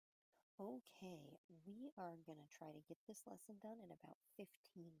Okay, we are going to try to get this lesson done in about 15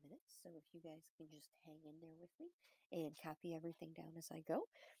 minutes. So if you guys can just hang in there with me and copy everything down as I go,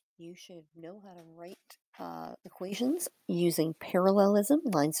 you should know how to write equations using parallelism,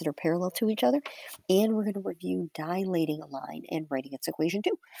 lines that are parallel to each other. And we're going to review dilating a line and writing its equation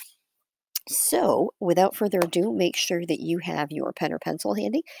too. So, without further ado, make sure that you have your pen or pencil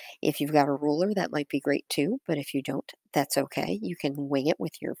handy. If you've got a ruler, that might be great too, but if you don't, that's okay. You can wing it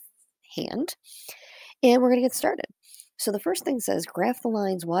with your hand. And we're going to get started. So the first thing says graph the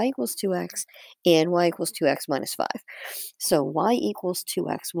lines y equals 2x and y equals 2x minus 5. So y equals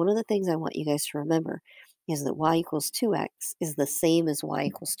 2x. One of the things I want you guys to remember is that y equals 2x is the same as y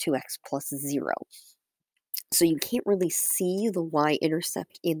equals 2x plus 0. So you can't really see the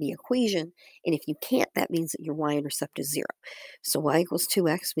y-intercept in the equation, and if you can't, that means that your y-intercept is 0. So y equals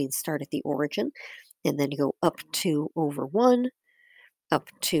 2x means start at the origin, and then go up 2 over 1, up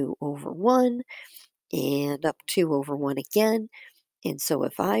 2 over 1, and up 2 over 1 again. And so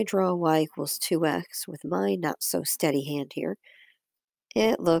if I draw y equals 2x with my not so steady hand here,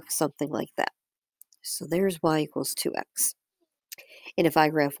 it looks something like that. So there's y equals 2x. And if I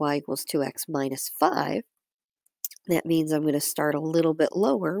graph y equals 2x minus 5, that means I'm going to start a little bit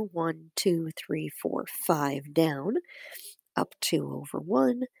lower, 1, 2, 3, 4, 5 down, up 2 over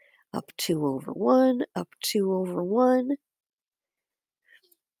 1, up 2 over 1, up 2 over 1,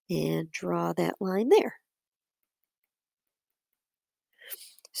 and draw that line there.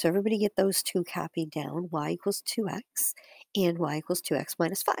 So everybody get those two copied down, y equals 2x and y equals 2x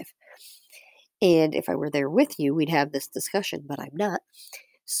minus 5. And if I were there with you, we'd have this discussion, but I'm not.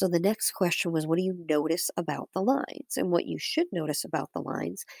 So the next question was, what do you notice about the lines? And what you should notice about the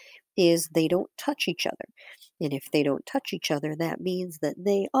lines is they don't touch each other. And if they don't touch each other, that means that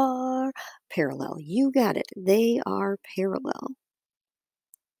they are parallel. You got it. They are parallel.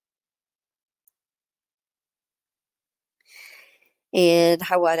 And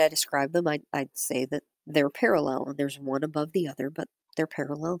how would I describe them? I'd say that they're parallel, and there's one above the other, but they're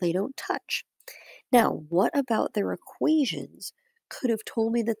parallel. They don't touch. Now, what about their equations could have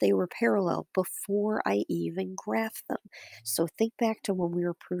told me that they were parallel before I even graphed them? So think back to when we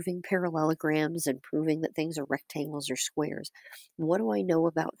were proving parallelograms and proving that things are rectangles or squares. What do I know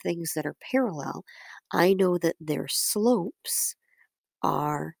about things that are parallel? I know that their slopes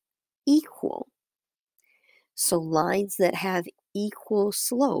are equal. So lines that have equal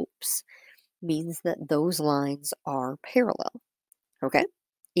slopes means that those lines are parallel. Okay?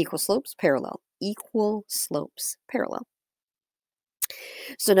 Equal slopes, parallel. Equal slopes, parallel.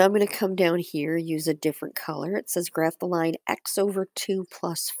 So now I'm going to come down here, use a different color. It says graph the line x over 2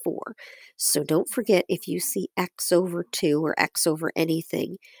 plus 4. So don't forget, if you see x over 2 or x over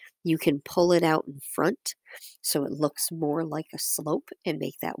anything, you can pull it out in front so it looks more like a slope and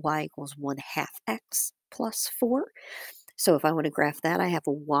make that y equals 1/2 x plus 4. So if I want to graph that, I have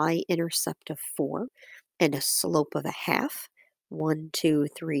a y-intercept of 4 and a slope of 1/2. 1, 2,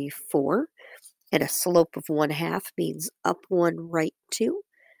 3, 4. And a slope of 1/2 means up 1, right 2,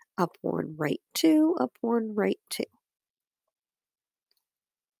 up 1, right 2, up 1, right 2.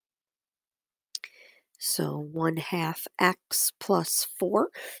 So 1/2 x plus 4.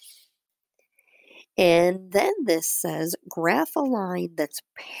 And then this says graph a line that's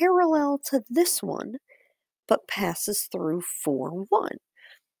parallel to this one, but passes through 4, 1.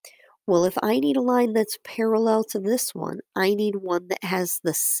 Well, if I need a line that's parallel to this one, I need one that has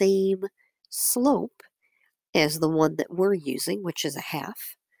the same slope as the one that we're using, which is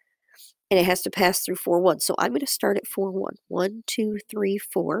 1/2. And it has to pass through 4, 1. So I'm going to start at 4, 1. 1, 2, 3,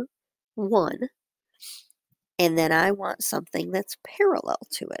 4, 1. And then I want something that's parallel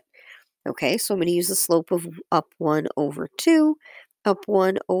to it. Okay, so I'm going to use the slope of up 1 over 2, up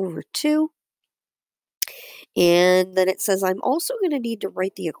 1 over 2. And then it says I'm also going to need to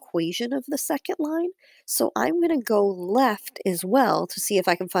write the equation of the second line. So I'm going to go left as well to see if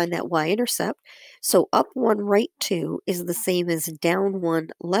I can find that y-intercept. So up 1, right 2 is the same as down 1,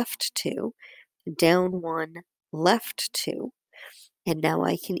 left 2, down 1, left 2. And now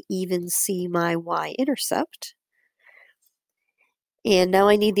I can even see my y-intercept. And now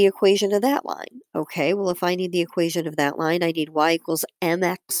I need the equation of that line. Okay, well, if I need the equation of that line, I need y equals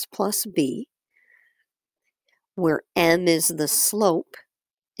mx plus b, where m is the slope.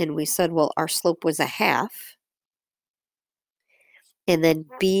 And we said, well, our slope was 1/2. And then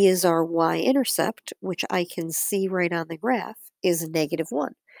b is our y-intercept, which I can see right on the graph, is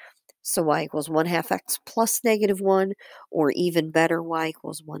 -1. So y equals 1/2 x plus -1, or even better, y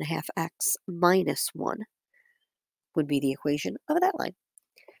equals 1/2 x minus 1 would be the equation of that line.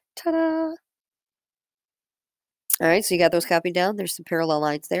 Ta-da! All right, so you got those copied down. There's some parallel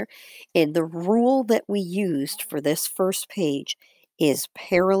lines there. And the rule that we used for this first page is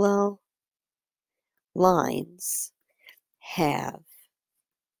parallel lines have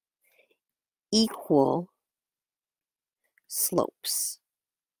equal slopes.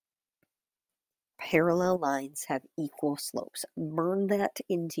 Parallel lines have equal slopes. Burn that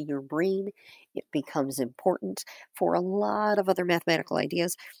into your brain. It becomes important for a lot of other mathematical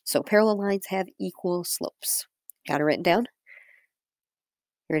ideas. So parallel lines have equal slopes. Got it written down?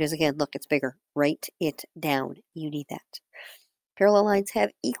 Here it is again. Look, it's bigger. Write it down. You need that. Parallel lines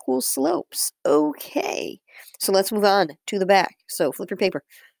have equal slopes. Okay. So let's move on to the back. So flip your paper.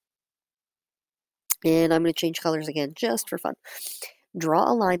 And I'm going to change colors again just for fun.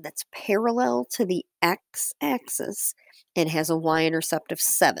 Draw a line that's parallel to the x-axis and has a y-intercept of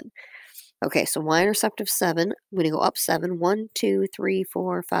 7. Okay, so y-intercept of 7, I'm going to go up 7. 1, 2, 3,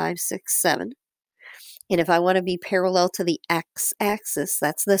 4, 5, 6, 7. And if I want to be parallel to the x-axis,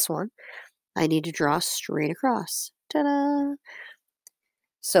 that's this one, I need to draw straight across. Ta-da!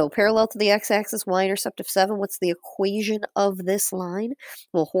 So parallel to the x-axis, y-intercept of 7, what's the equation of this line?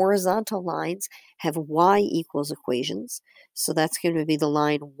 Well, horizontal lines have y equals equations. So that's going to be the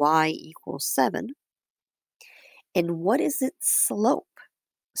line y equals 7. And what is its slope?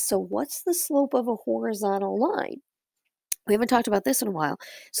 So what's the slope of a horizontal line? We haven't talked about this in a while.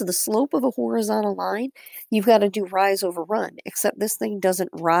 So the slope of a horizontal line, you've got to do rise over run, except this thing doesn't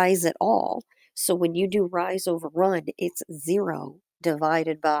rise at all. So when you do rise over run, it's 0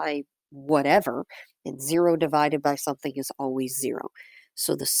 divided by whatever, and 0 divided by something is always 0.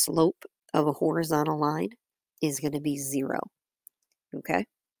 So the slope of a horizontal line is going to be 0. Okay?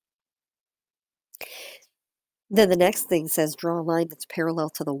 Then the next thing says draw a line that's parallel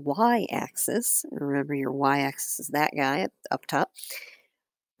to the y-axis. Remember, your y-axis is that guy up top.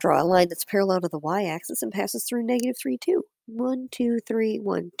 Draw a line that's parallel to the y-axis and passes through -3, 2. 1, 2, 3,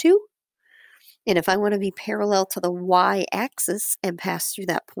 1, 2. And if I want to be parallel to the y-axis and pass through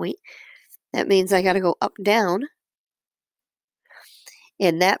that point, that means I got to go up, down.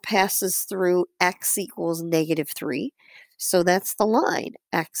 And that passes through x equals -3. So that's the line,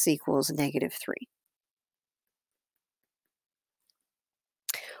 x equals -3.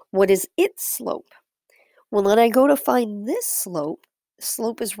 What is its slope? Well, when I go to find this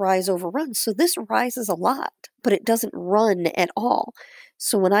slope is rise over run. So this rises a lot, but it doesn't run at all.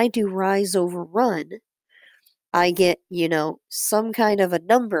 So when I do rise over run, I get, some kind of a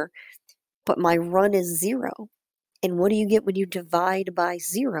number, but my run is 0. And what do you get when you divide by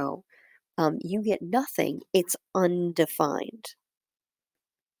 0? You get nothing. It's undefined.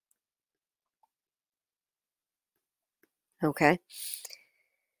 Okay?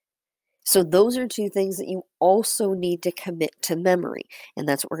 So those are two things that you also need to commit to memory. And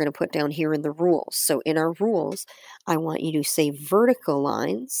that's what we're going to put down here in the rules. So in our rules, I want you to say vertical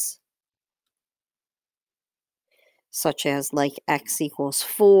lines, such as like x equals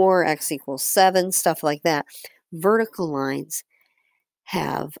 4, x equals 7, stuff like that. Vertical lines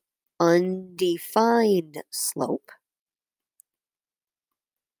have undefined slope.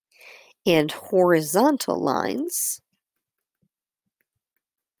 And horizontal lines,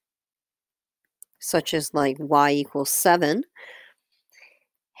 such as like y equals 7,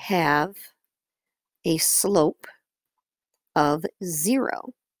 have a slope of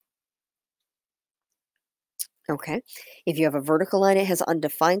 0. Okay, if you have a vertical line, it has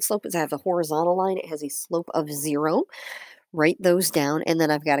undefined slope. If I have a horizontal line, it has a slope of 0. Write those down, and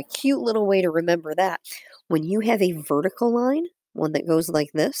then I've got a cute little way to remember that. When you have a vertical line, one that goes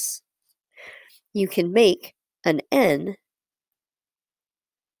like this, you can make an N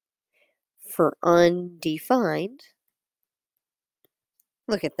for undefined.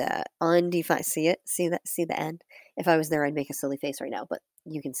 Look at that, undefined. See it? See that? See the N? If I was there, I'd make a silly face right now, but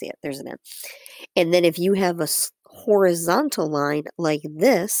you can see it. There's an N. And then if you have a horizontal line like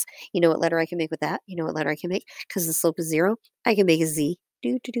this, you know what letter I can make with that? You know what letter I can make? Because the slope is 0, I can make a Z.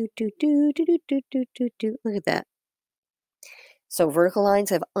 Do, do, do, do, do, do, do, do, do, do. Look at that. So vertical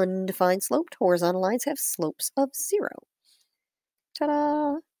lines have undefined slopes. Horizontal lines have slopes of 0.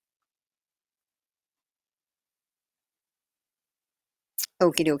 Ta-da!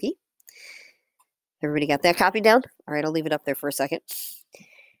 Okie dokie. Everybody got that copied down? All right, I'll leave it up there for a second.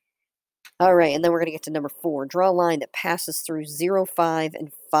 All right, and then we're going to get to number 4. Draw a line that passes through 0, 5,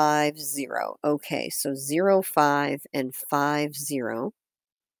 and 5, 0. Okay, so 0, 5, and 5, 0.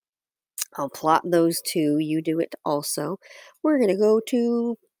 I'll plot those two. You do it also. We're going to go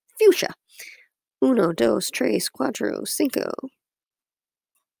to fuchsia. 1, 2, 3, 4, 5.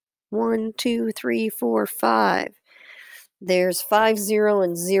 1, 2, 3, 4, 5. There's 5, 0,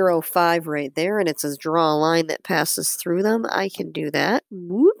 and 0, 5 right there, and it says draw a line that passes through them. I can do that.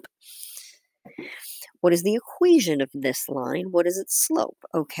 Whoop. What is the equation of this line? What is its slope?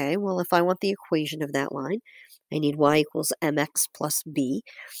 Okay, well, if I want the equation of that line, I need y equals mx plus b.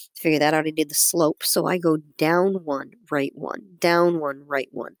 To figure that out, I need the slope. So I go down 1, right 1, down 1, right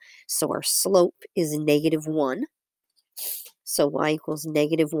 1. So our slope is negative 1. So y equals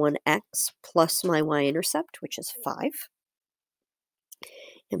negative 1x plus my y-intercept, which is 5.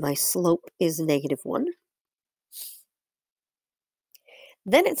 And my slope is negative 1.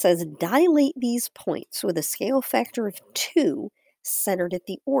 Then it says dilate these points with a scale factor of 2 centered at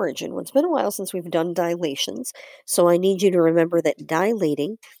the origin. Well, it's been a while since we've done dilations, so I need you to remember that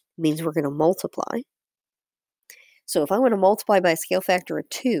dilating means we're going to multiply. So if I want to multiply by a scale factor of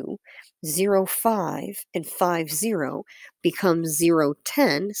 2, 0, 5, and 5, 0 becomes 0,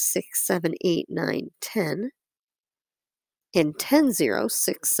 10, 6, 7, 8, 9, 10, and 10, 0,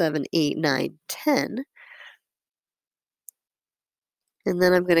 6, 7, 8, 9, 10. And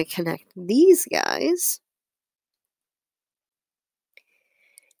then I'm going to connect these guys.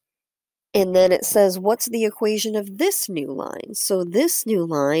 And then it says, what's the equation of this new line? So this new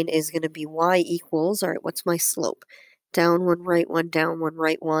line is going to be y equals, all right, what's my slope? Down 1, right 1, down 1,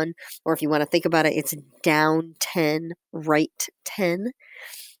 right 1. Or if you want to think about it, it's down 10, right 10.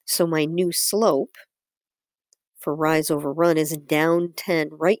 So my new slope for rise over run is down 10,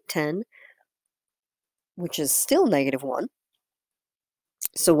 right 10, which is still negative 1.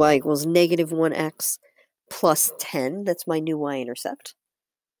 So y equals negative 1x plus 10. That's my new y-intercept.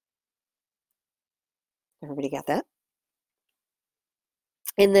 Everybody got that?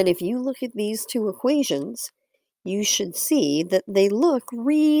 And then if you look at these two equations, you should see that they look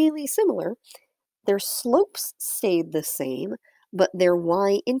really similar. Their slopes stayed the same, but their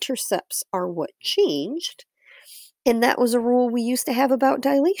y-intercepts are what changed. And that was a rule we used to have about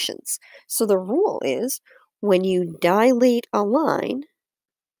dilations. So the rule is when you dilate a line,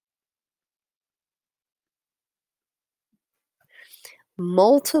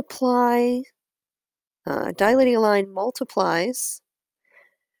 dilating a line multiplies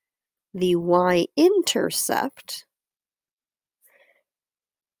the y-intercept,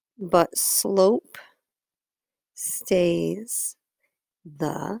 but slope stays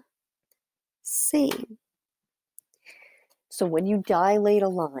the same. So when you dilate a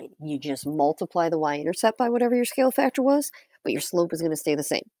line, you just multiply the y-intercept by whatever your scale factor was, but your slope is going to stay the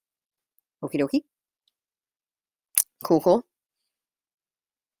same. Okie dokie. Cool, cool.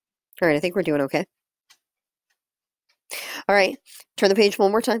 All right, I think we're doing okay. All right, turn the page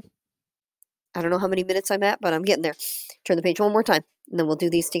one more time. I don't know how many minutes I'm at, but I'm getting there. Turn the page one more time, and then we'll do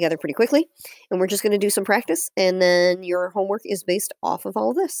these together pretty quickly. And we're just going to do some practice, and then your homework is based off of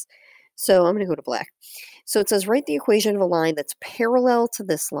all of this. So I'm going to go to black. So it says, write the equation of a line that's parallel to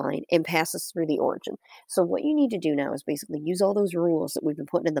this line and passes through the origin. So what you need to do now is basically use all those rules that we've been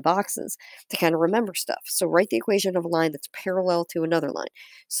putting in the boxes to kind of remember stuff. So write the equation of a line that's parallel to another line.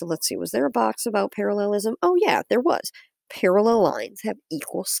 So let's see, was there a box about parallelism? Oh yeah, there was. Parallel lines have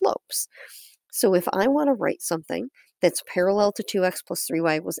equal slopes. So if I want to write something that's parallel to 2x plus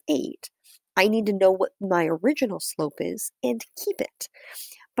 3y equals 8, I need to know what my original slope is and keep it.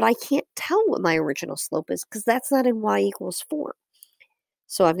 But I can't tell what my original slope is because that's not in y equals 4.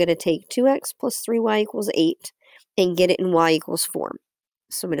 So I'm going to take 2x plus 3y equals 8 and get it in y equals 4.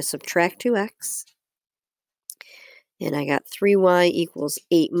 So I'm going to subtract 2x. And I got 3y equals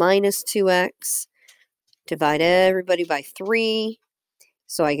 8 minus 2x. Divide everybody by 3.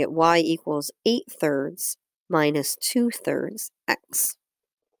 So I get y equals 8/3 minus 2/3 x.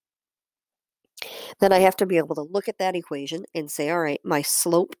 Then I have to be able to look at that equation and say, all right, my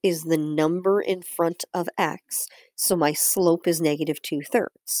slope is the number in front of x, so my slope is negative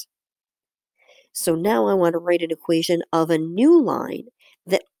 2/3. So now I want to write an equation of a new line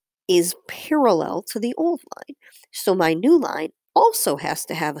that is parallel to the old line. So my new line also has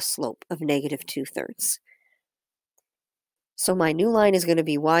to have a slope of negative 2/3. So my new line is going to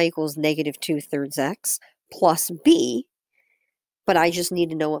be y equals negative 2/3 x plus b, but I just need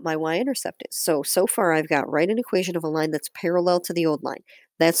to know what my y-intercept is. So far I've got write an equation of a line that's parallel to the old line.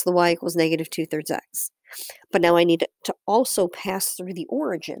 That's the y equals negative 2/3 x. But now I need to also pass through the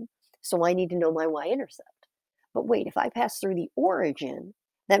origin, so I need to know my y-intercept. But wait, if I pass through the origin,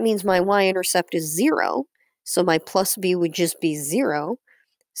 that means my y-intercept is 0, so my plus b would just be 0.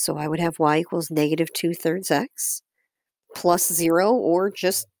 So I would have y equals negative 2/3 x plus 0, or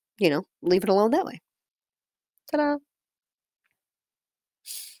just, leave it alone that way. Ta-da!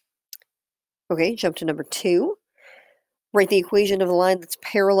 Okay, jump to number 2. Write the equation of a line that's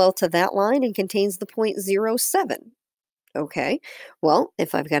parallel to that line and contains the point 0, 7. Okay, well,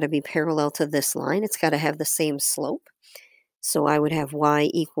 if I've got to be parallel to this line, it's got to have the same slope. So I would have y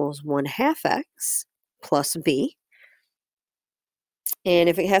equals 1/2 x plus b. And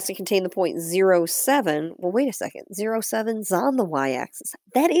if it has to contain the point 0, 7, well, wait a second. 0, 7's on the y-axis.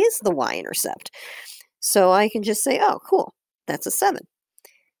 That is the y-intercept. So I can just say, oh, cool, that's a 7.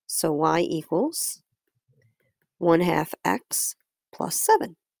 So y equals 1/2 x plus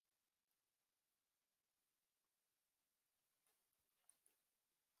 7.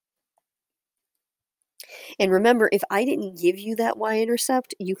 And remember, if I didn't give you that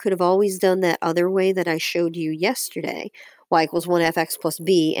y-intercept, you could have always done that other way that I showed you yesterday. Y equals 1/2 x plus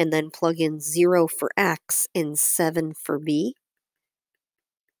b, and then plug in 0 for x and 7 for b.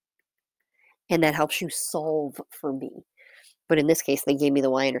 And that helps you solve for b. But in this case, they gave me the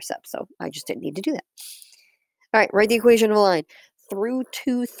y-intercept, so I just didn't need to do that. All right, write the equation of a line through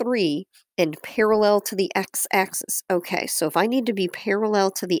 2, 3, and parallel to the x-axis. Okay, so if I need to be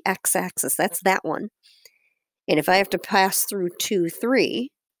parallel to the x-axis, that's that one. And if I have to pass through 2,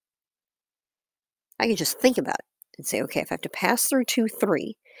 3, I can just think about it and say, okay, if I have to pass through 2,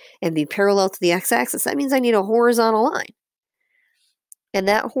 3 and be parallel to the x-axis, that means I need a horizontal line. And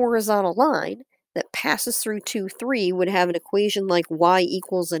that horizontal line that passes through 2, 3 would have an equation like y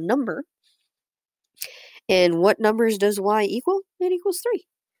equals a number. And what numbers does y equal? It equals 3.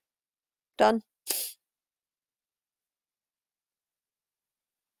 Done.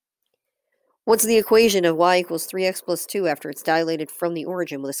 What's the equation of y equals 3x plus 2 after it's dilated from the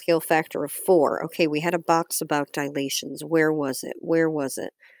origin with a scale factor of 4? Okay, we had a box about dilations. Where was it? Where was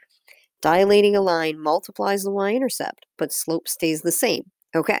it? Dilating a line multiplies the y-intercept, but slope stays the same.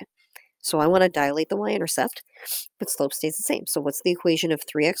 Okay, so I want to dilate the y-intercept, but slope stays the same. So what's the equation of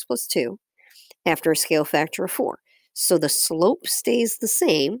 3x plus 2 after a scale factor of 4? So the slope stays the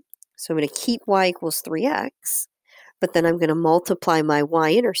same, so I'm going to keep y equals 3x, but then I'm going to multiply my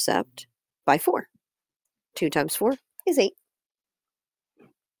y-intercept by 4. 2 times 4 is 8.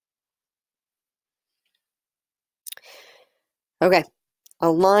 Okay, a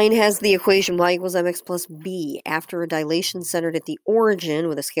line has the equation y equals mx plus b after a dilation centered at the origin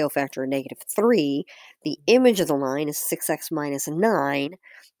with a scale factor of -3. The image of the line is 6x minus 9.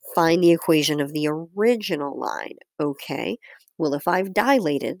 Find the equation of the original line. Okay, well, if I've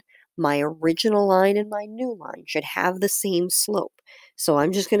dilated, my original line and my new line should have the same slope. So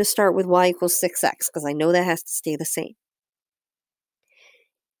I'm just going to start with y equals 6x because I know that has to stay the same.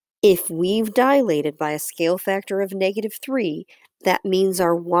 If we've dilated by a scale factor of -3, that means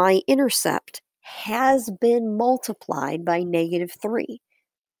our y-intercept has been multiplied by -3.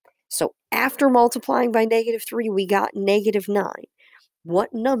 So after multiplying by -3, we got -9.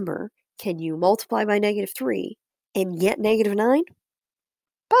 What number can you multiply by -3 and get -9?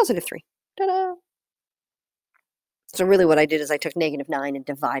 +3. Ta-da! So really what I did is I took -9 and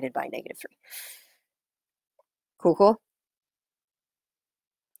divided by -3. Cool, cool?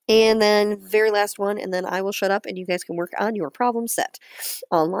 And then very last one, and then I will shut up and you guys can work on your problem set.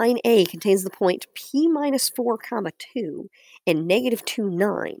 Line A contains the point p minus 4 comma 2 and -2,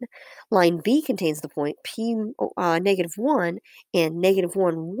 9. Line B contains the point p -1 and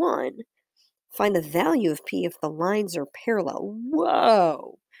 -1, 1. Find the value of p if the lines are parallel.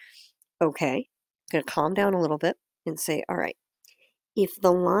 Whoa! Okay, I'm going to calm down a little bit and say, all right, if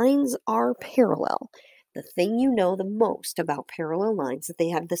the lines are parallel, the thing you know the most about parallel lines is that they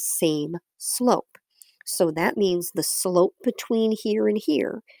have the same slope. So that means the slope between here and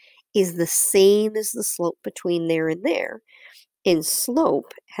here is the same as the slope between there and there. And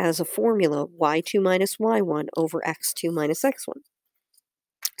slope has a formula y2 minus y1 over x2 minus x1.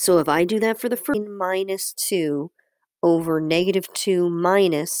 So if I do that for the first, minus 2 over -2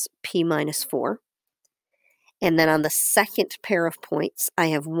 minus p minus 4. And then on the second pair of points, I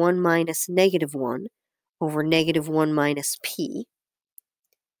have 1 minus -1 over -1 minus p.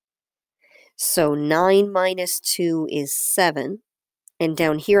 So 9 minus 2 is 7. And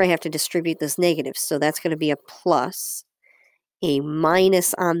down here I have to distribute this negative. So that's going to be a plus, a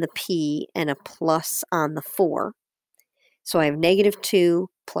minus on the p, and a plus on the 4. So I have -2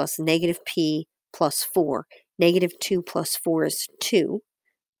 plus -p plus 4. -2 plus 4 is 2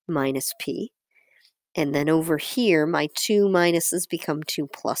 minus p. And then over here, my 2 minuses become 2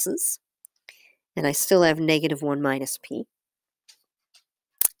 pluses. And I still have -1 minus p.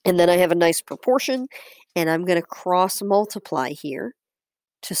 And then I have a nice proportion, and I'm going to cross multiply here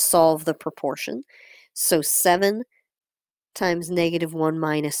to solve the proportion. So 7 times -1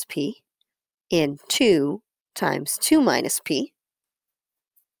 minus p and 2 times 2 minus p.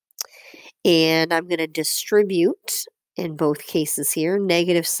 And I'm going to distribute in both cases here,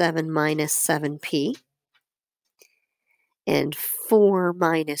 -7 minus 7p. and 4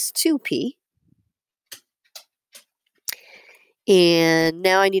 minus 2p. And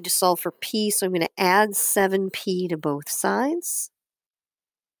now I need to solve for p, so I'm going to add 7p to both sides.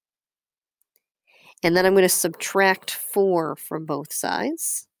 And then I'm going to subtract 4 from both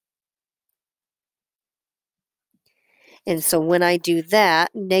sides. And so when I do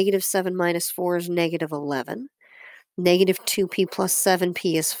that, negative 7 minus 4 is negative 11. Negative 2p plus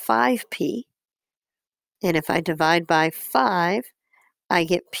 7p is 5p. And if I divide by 5, I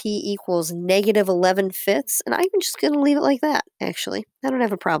get p equals negative 11 fifths. And I'm just going to leave it like that, actually. I don't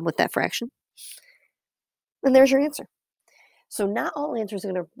have a problem with that fraction. And there's your answer. So not all answers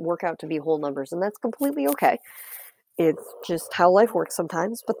are going to work out to be whole numbers, and that's completely okay. It's just how life works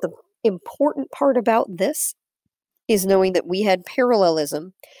sometimes. But the important part about this is knowing that we had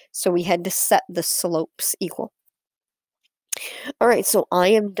parallelism, so we had to set the slopes equal. All right, so I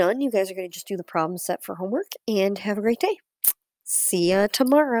am done. You guys are going to just do the problem set for homework, and have a great day. See ya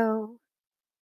tomorrow.